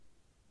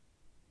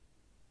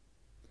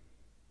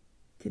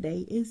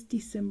Today is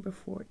December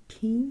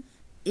 14th.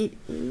 It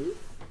is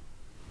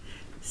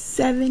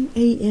 7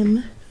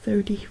 a.m.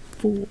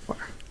 34.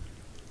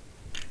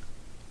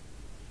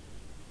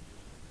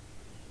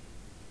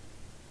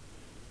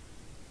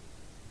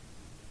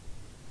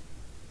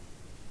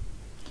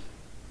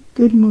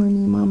 Good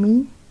morning,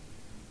 Mommy.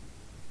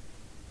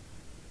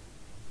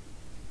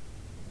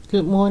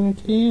 Good morning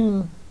to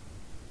you.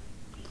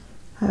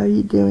 How are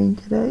you doing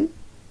today?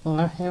 Oh,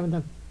 I'm having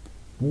a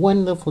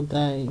wonderful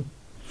day.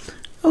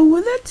 Oh,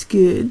 well, that's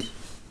good.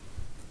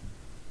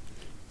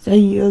 So, are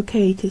you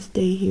okay to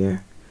stay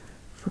here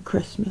for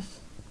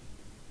Christmas?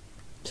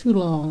 Too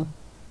long.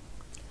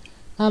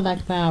 I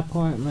like my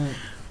apartment.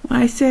 Well,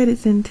 I said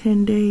it's in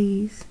 10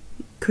 days,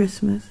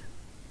 Christmas.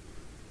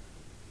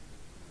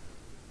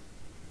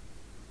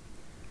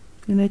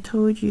 And I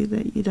told you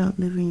that you don't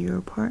live in your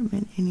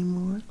apartment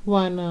anymore.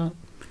 Why not?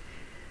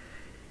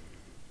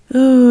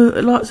 Oh,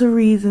 lots of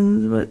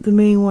reasons, but the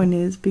main one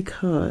is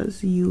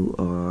because you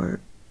are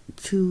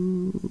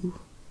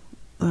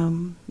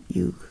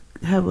you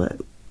have a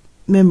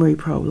memory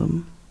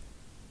problem.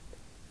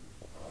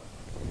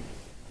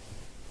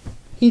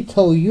 He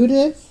told you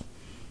this?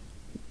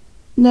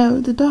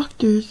 No, the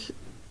doctors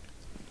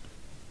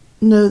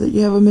know that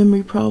you have a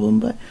memory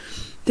problem, but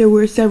there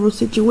were several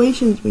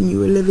situations when you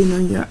were living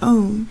on your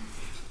own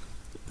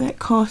that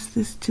caused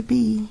this to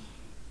be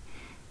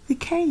the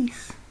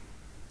case.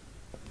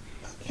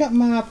 I kept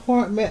my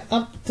apartment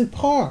up to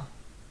par.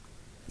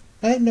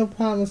 I had no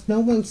problems. No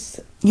one's...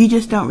 You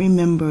just don't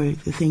remember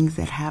the things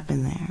that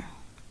happened there.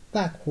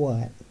 Like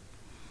what?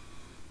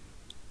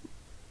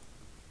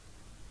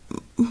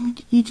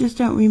 You just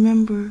don't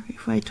remember.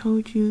 If I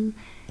told you,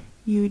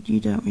 you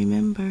don't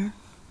remember.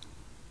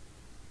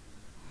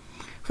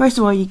 First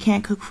of all, you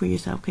can't cook for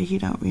yourself because you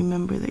don't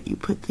remember that you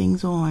put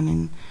things on,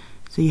 and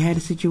so you had a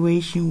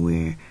situation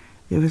where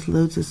there was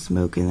loads of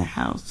smoke in the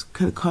house,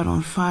 could have caught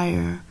on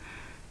fire,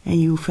 and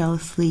you fell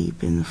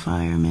asleep and the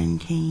firemen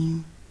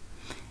came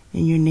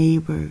and your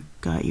neighbor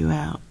got you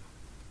out.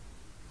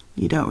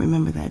 You don't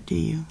remember that, do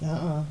you?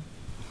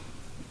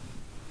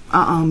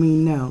 I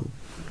mean, no.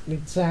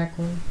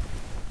 Exactly.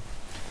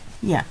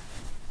 Yeah.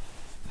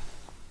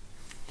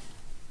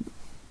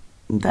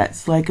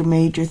 That's like a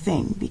major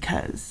thing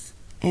because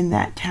in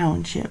that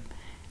township,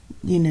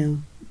 you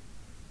know,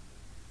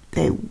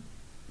 they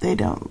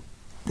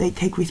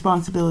take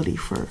responsibility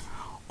for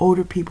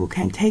older people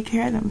can take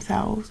care of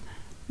themselves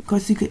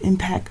because you could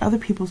impact other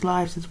people's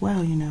lives as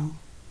well, you know.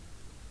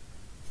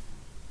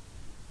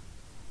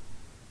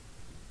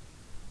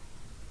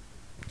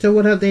 So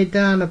what have they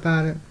done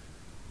about it?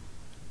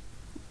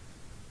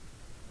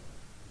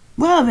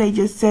 Well, they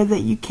just said that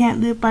you can't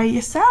live by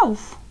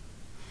yourself.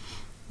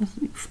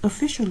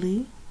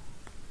 Officially,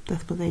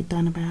 that's what they've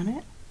done about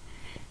it.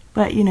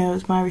 But, you know,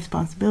 it's my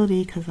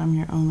responsibility because I'm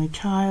your only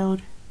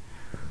child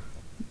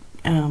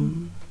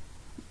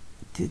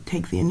to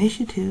take the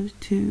initiative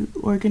to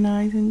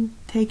organize and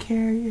take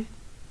care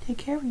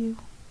of you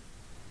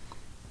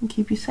and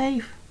keep you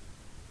safe.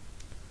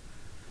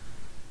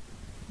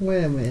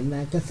 Wait a minute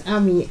now, 'cause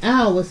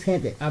I always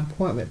had the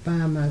apartment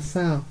by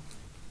myself.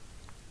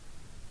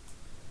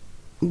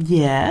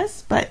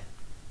 Yes, but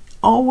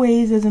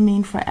always doesn't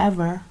mean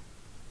forever.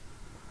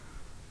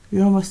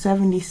 You're almost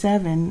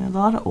 77. A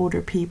lot of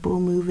older people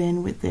move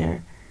in with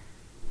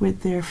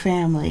their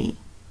family.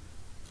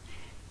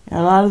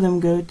 A lot of them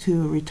go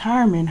to a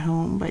retirement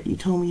home, but you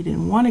told me you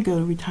didn't want to go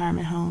to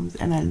retirement homes,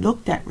 and I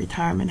looked at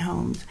retirement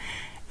homes,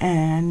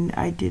 and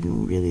I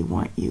didn't really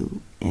want you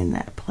in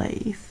that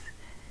place.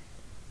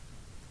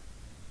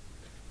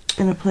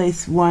 In a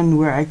place, one,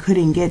 where I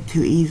couldn't get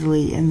to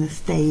easily in the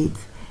States,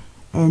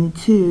 and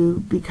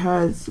two,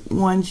 because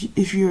once,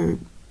 if your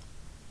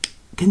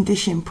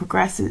condition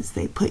progresses,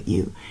 they put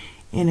you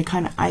in a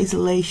kind of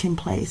isolation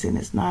place, and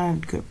it's not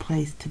a good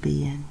place to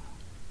be in.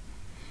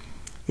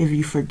 If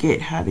you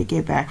forget how to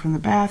get back from the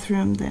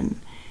bathroom, then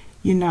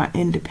you're not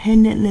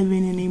independent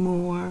living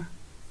anymore.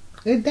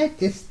 That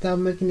just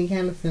don't make any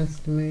kind of sense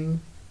to me.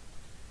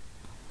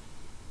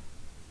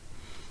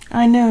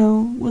 I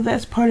know. Well,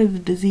 that's part of the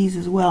disease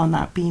as well,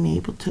 not being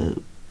able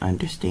to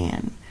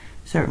understand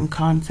certain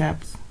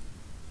concepts.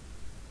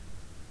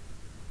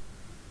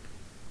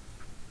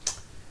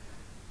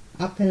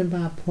 I've been in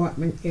my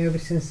apartment ever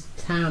since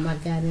the time I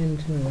got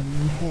into it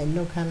and had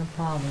no kind of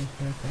problems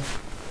with it.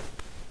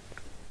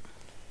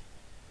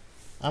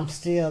 I'm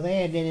still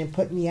there. They didn't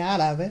put me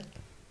out of it.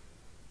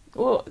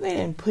 Well, they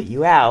didn't put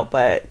you out,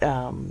 but,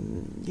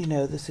 you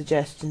know, the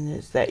suggestion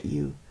is that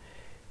you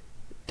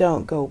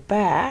don't go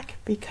back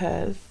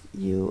because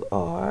you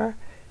are,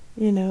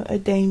 you know, a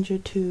danger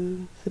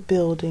to the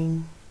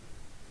building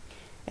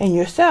and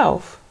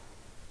yourself.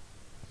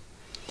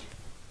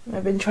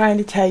 I've been trying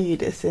to tell you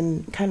this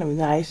in kind of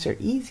nicer,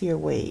 easier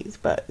ways,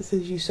 but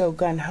since you're so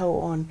gung-ho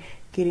on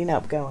getting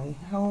up, going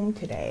home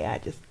today, I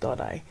just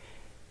thought I'd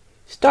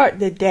start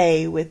the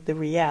day with the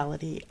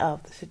reality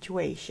of the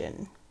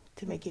situation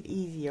to make it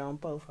easier on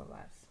both of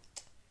us.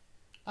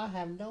 I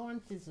have no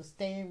interest in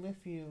staying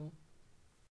with you.